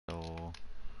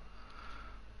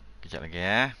Sekejap lagi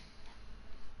ya.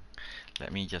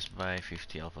 Let me just buy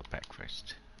 50 alpha pack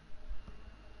first.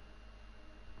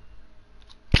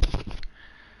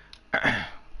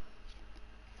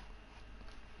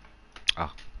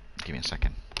 Oh, give me a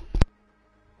second.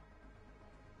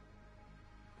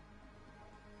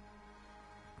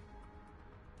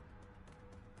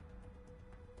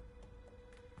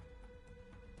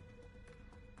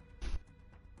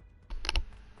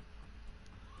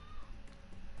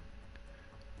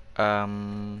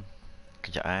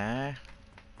 Kejap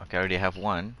Okay, I already have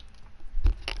one.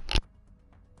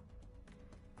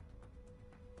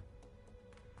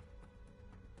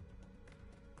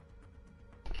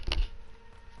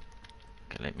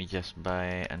 Okay, let me just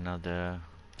buy another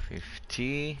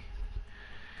 50.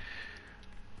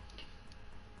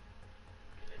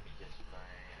 Let me just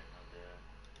buy another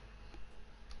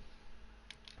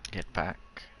get back.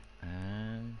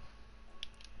 And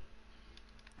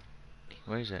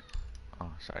where is it? Oh,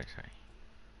 sorry.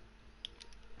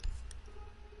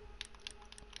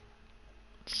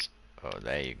 Oh,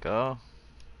 there you go.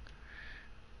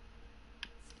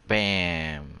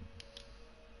 Bam.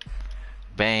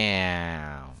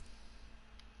 Bam.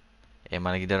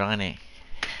 Mana lagi dorang ni?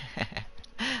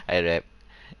 Hai rap.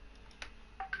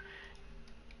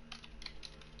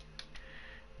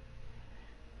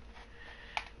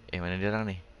 Mana dia orang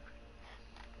ni?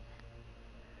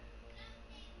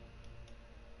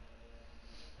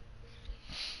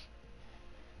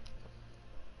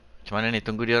 Macam mana ni?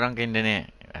 Tunggu dia orang ke dia ni?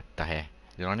 Atah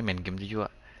dia orang ni main game tu juga.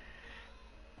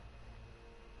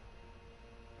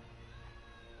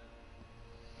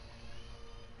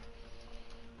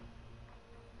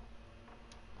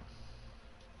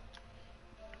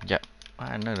 Sekejap.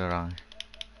 Mana dia orang?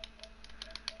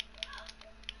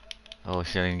 Oh,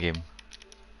 sharing game.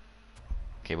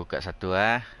 Okay, buka satu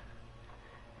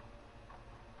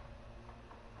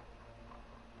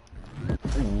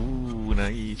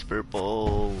Nice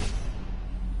purple.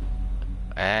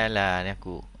 Alah, ni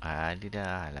aku. Dia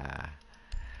dah lah.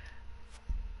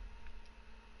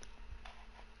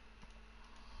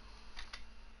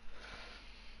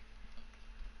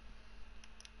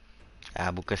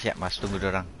 Buka siap, mas tunggu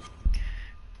dorang.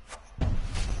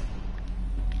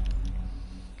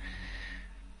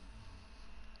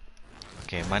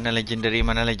 Okay, mana legendary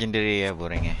ya,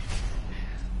 boring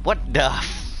What the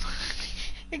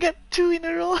I got 2 in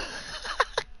a row.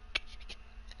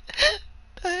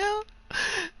 The hell?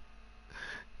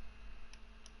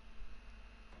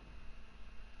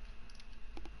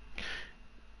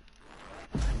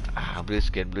 Blue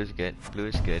is good.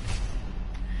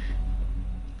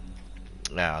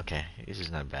 Okay, this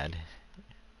is not bad.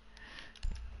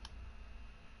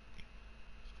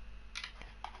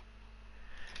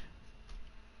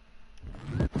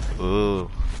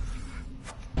 Ooh.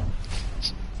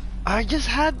 I just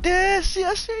had this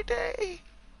yesterday.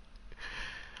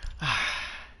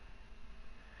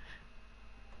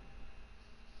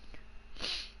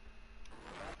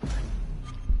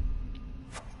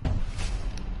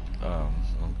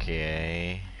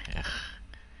 Okay.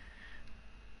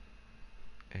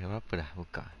 Berapa dah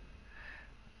buka?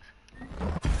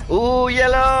 Oh,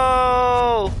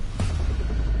 yellow!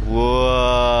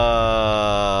 Whoa!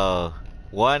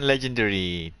 One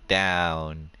legendary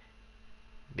down.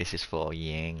 This is for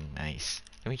Yang. Nice.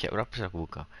 Let me check berapa sudah aku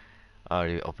buka. Oh,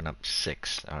 already open up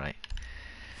 6. Alright.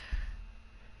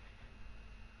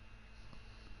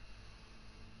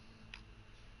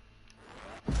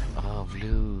 Oh,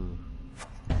 blue.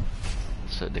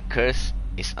 So the curse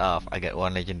is off. I got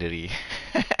one legendary.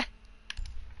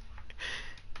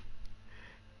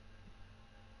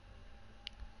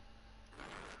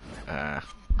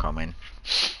 Common.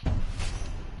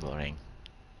 Boring.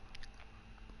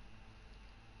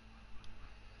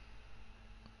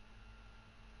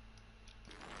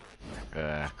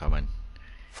 Common.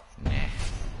 Nah.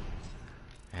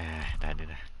 Dah ada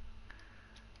dah.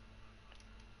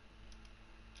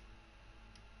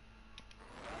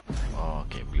 Oh,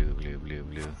 okay, blue.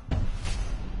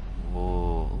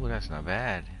 Oh, that's not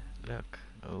bad. Look.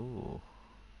 Oh.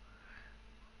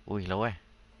 Ui, low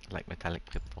like metallic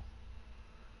purple.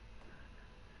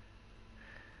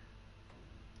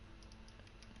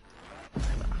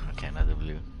 Okay, another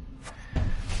blue.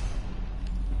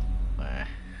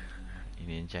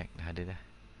 Ini inject dah ada dah.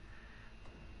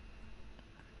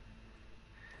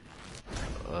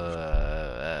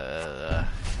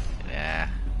 Nah.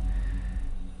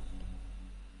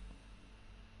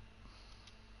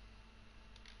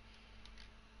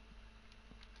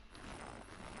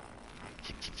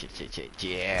 Cik.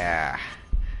 Yeah.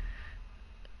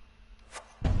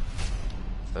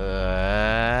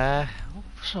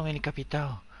 So many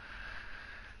capital.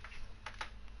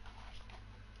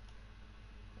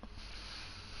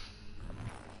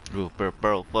 Ooh,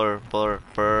 purple, purple,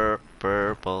 purple,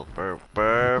 purple,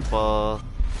 purple.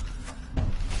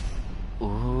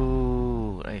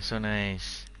 Ooh, that's so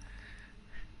nice.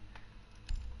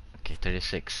 Okay,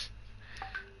 36.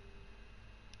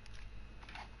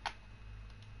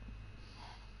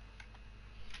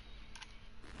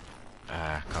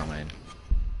 Ah, come on.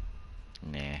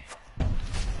 Nah.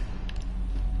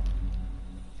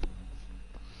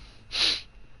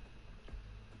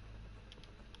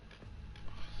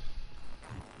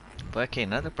 But okay,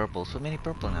 another purple. So many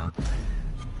purple now.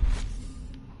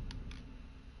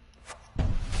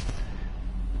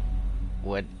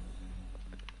 What?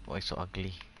 Why so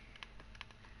ugly?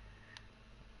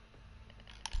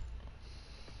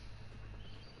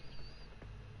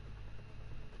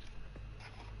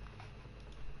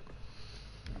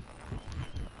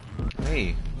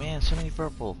 Hey, man, so many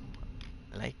purple.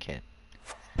 I like it.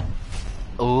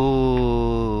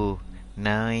 Oh,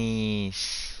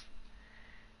 nice.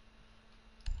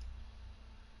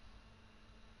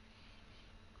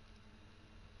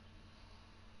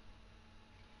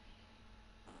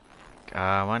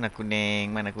 Ah, mana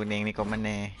kuning? Mana kuning ni kau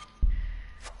mana?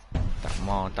 Tak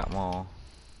mau, tak mau.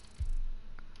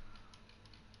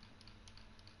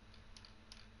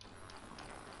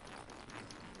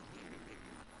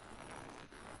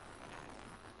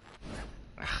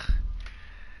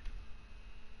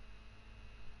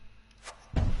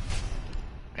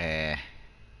 Eh.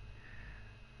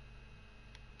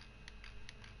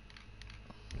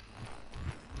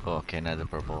 Oh, okay, another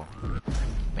purple.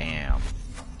 Bam.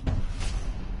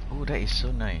 Oh, that is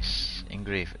so nice.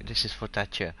 Engraved. This is for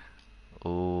Thatcher.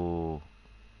 Oh,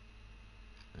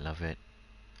 love it.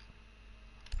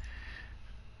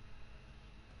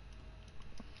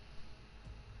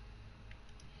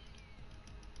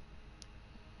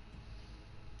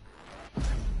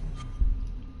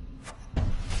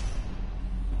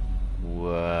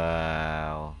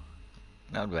 Wow.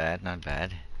 Not bad, not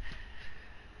bad.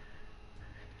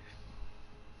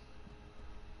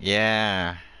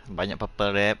 Yeah, banyak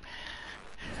purple wrap.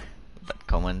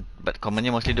 But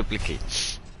commonnya mostly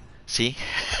duplicates. See?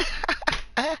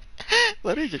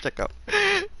 Baru je cakap.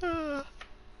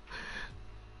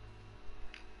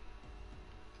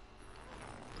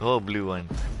 Oh, blue one.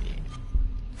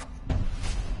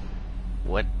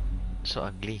 What? So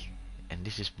ugly. And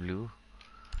this is blue.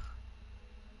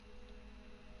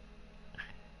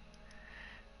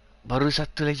 Baru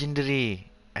satu legendary.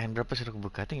 And berapa sudah aku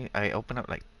buka? I think I open up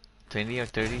like 20 or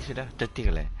 30 sudah. 30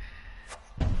 ke lah.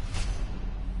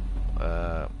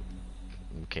 Uh,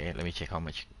 okay, let me check how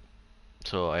much.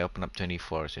 So I open up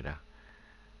 24 sudah.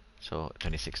 So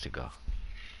 26 to go.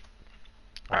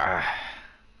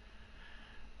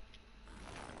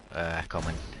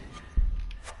 Common.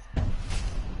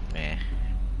 Meh.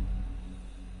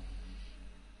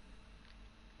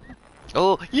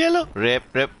 Oh, yellow. Rep,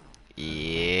 rep.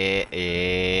 Yeah,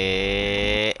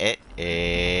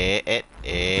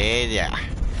 yeah.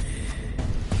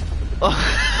 Oh,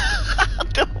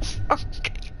 the fuck?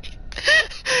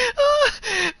 Oh,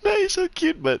 that is so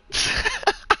cute, but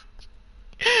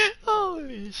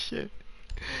holy shit.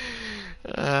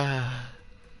 Ah.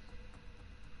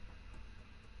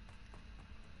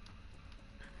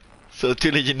 So two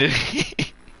legendary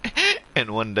and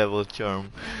one devil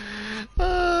charm.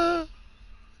 Ah,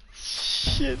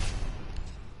 shit.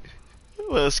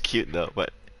 Well, it's cute though,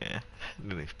 but yeah,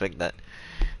 didn't expect that.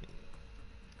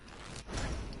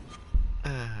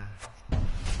 Ah.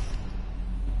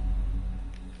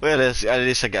 Well, at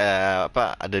least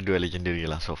apa ada dua legendary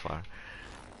lah so far.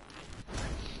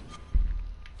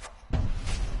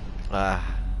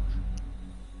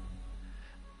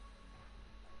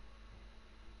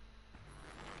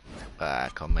 Ah,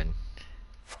 common.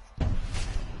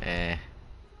 Eh.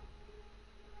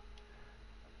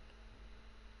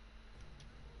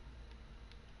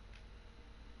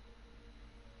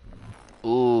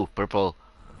 Ooh, purple.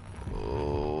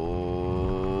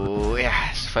 Oh,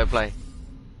 yes, firefly.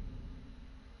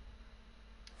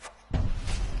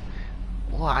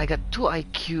 Wow, I got 2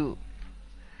 IQ.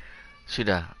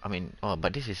 Sudah, I mean, oh,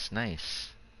 but this is nice.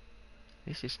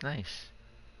 This is nice.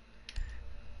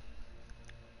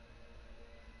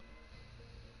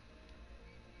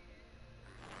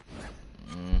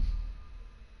 Mm.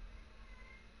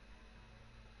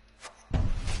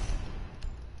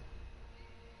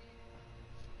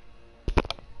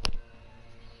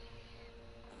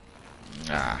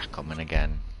 Ah, common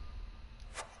again.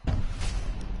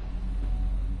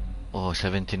 Oh,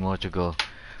 17 more to go.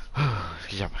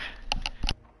 Sekejap.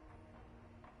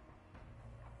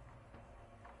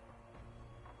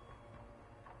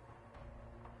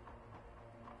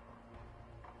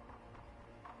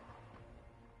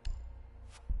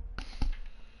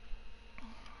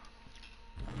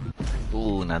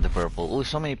 another purple. Oh,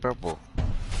 so many purple.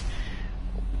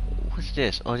 What's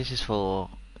this? Oh, this is for...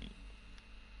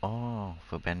 Oh,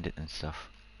 for bandit and stuff.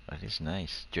 That is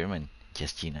nice. German.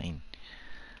 Just G9.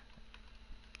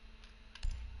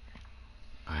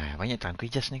 Banyak time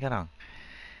just ni sekarang.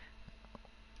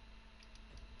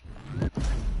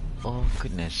 Oh,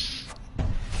 goodness.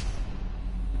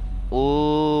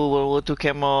 Oh, World War II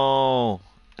camo.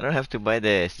 I don't have to buy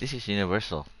this. This is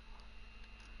universal.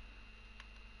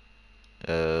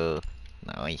 Oh,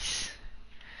 nice.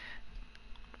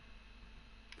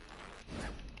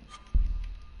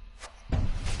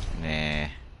 Nah,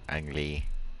 ugly.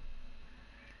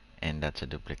 And that's a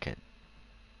duplicate.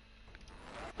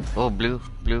 Oh, blue,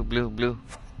 blue, blue, blue.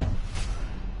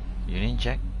 Union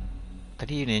Jack.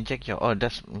 Tadi Union Jack je. Oh,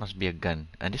 that must be a gun.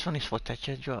 And this one is for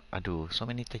Thatcher juga. Aduh, so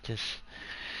many Thatchers.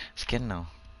 Scan now.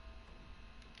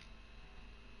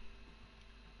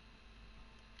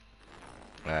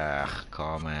 Ah,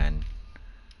 common.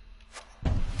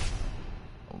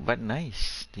 But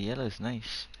nice. The yellow is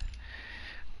nice.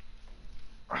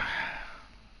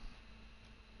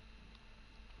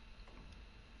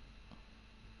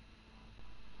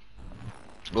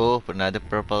 Oh, another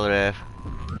purple ref.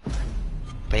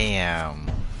 Bam.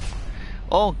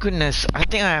 Oh goodness, I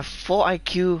think I have 4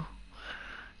 IQ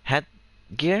head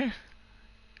gear.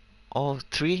 Oh,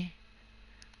 3.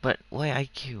 But why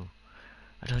IQ?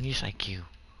 I don't use IQ.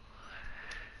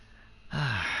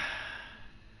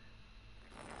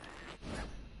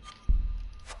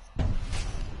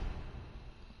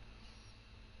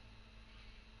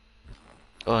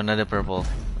 Oh, another purple.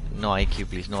 No IQ,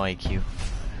 please. No IQ.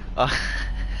 Oh,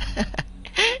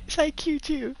 it's IQ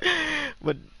too.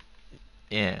 But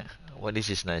yeah, what this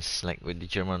is nice, like with the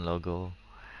German logo.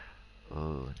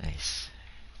 Oh, nice.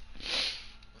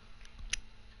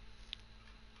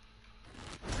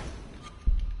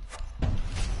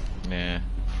 Yeah,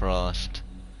 Frost.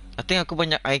 I think aku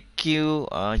banyak IQ,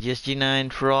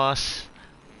 GSG9, Frost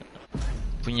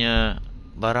punya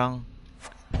barang.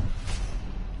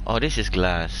 Oh, this is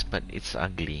glass, but it's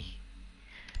ugly.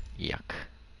 Yuck.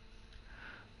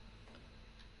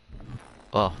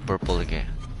 Oh, purple again.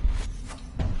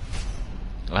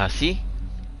 See?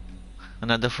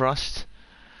 Another Frost.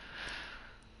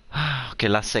 Okay,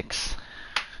 last 6.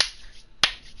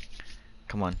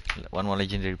 Come on, one more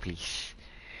legendary, please.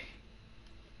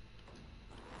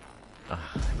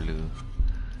 Blue.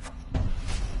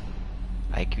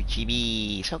 IQ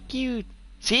Chibi, so cute.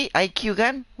 See, IQ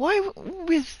kan? Why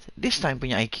with this time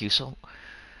punya IQ so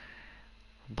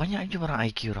banyak je barang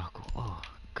IQ aku. Oh,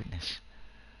 goodness.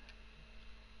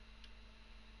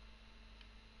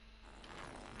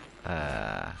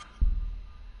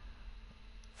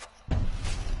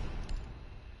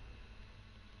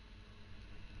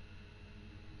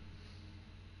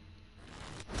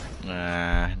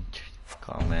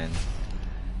 Comment.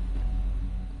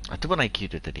 Itu pun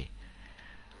IQ tu tadi.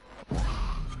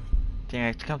 Think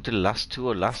I have to come to the last 2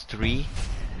 or last 3.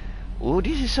 Oh,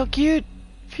 this is so cute.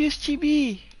 Fuse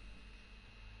Chibi.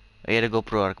 Oh, ada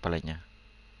GoPro ada kepalanya.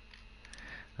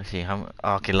 Let's see.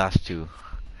 Okay, last 2.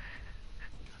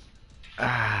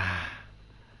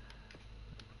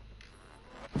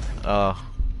 Oh,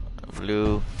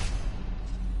 blue.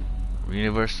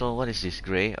 Universal. What is this?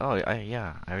 Gray. Oh,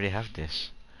 yeah. I already have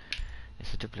this.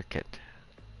 It's a duplicate.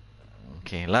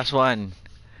 Okay, last one.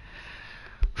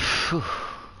 Whew.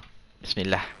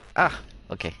 Bismillah.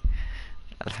 Okay.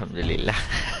 Alhamdulillah.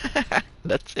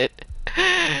 That's it.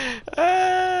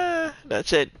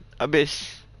 That's it.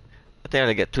 Abyss. I think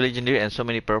I get 2 legendary and so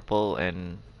many purple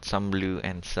and some blue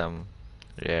and some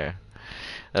rare.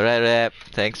 Alright, rep.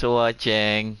 Thanks for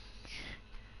watching.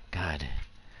 God.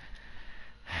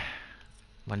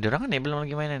 Mandorang ni belum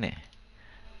lagi mainan ni.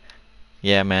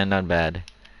 Yeah, man, not bad.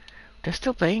 They're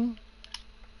still playing.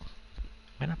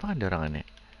 Main apa kan diorang ni?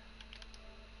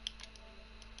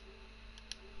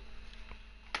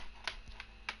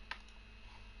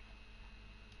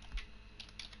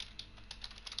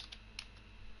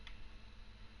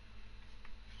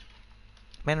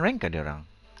 Main rank kah diorang?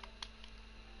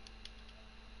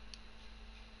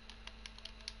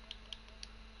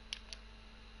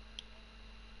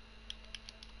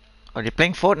 Oh, they're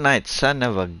playing Fortnite. Son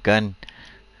of a gun.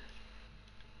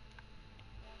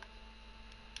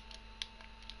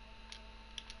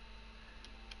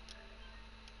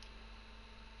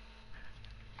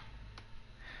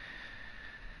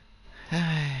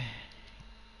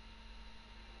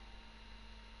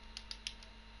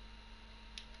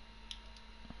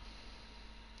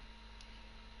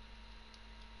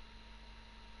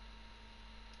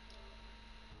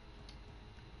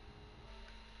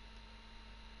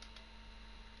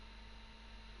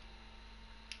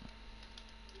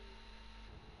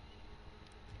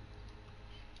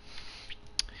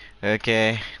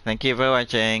 Okay, thank you for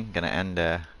watching. Gonna end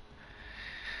the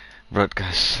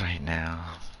broadcast right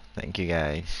now. Thank you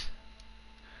guys.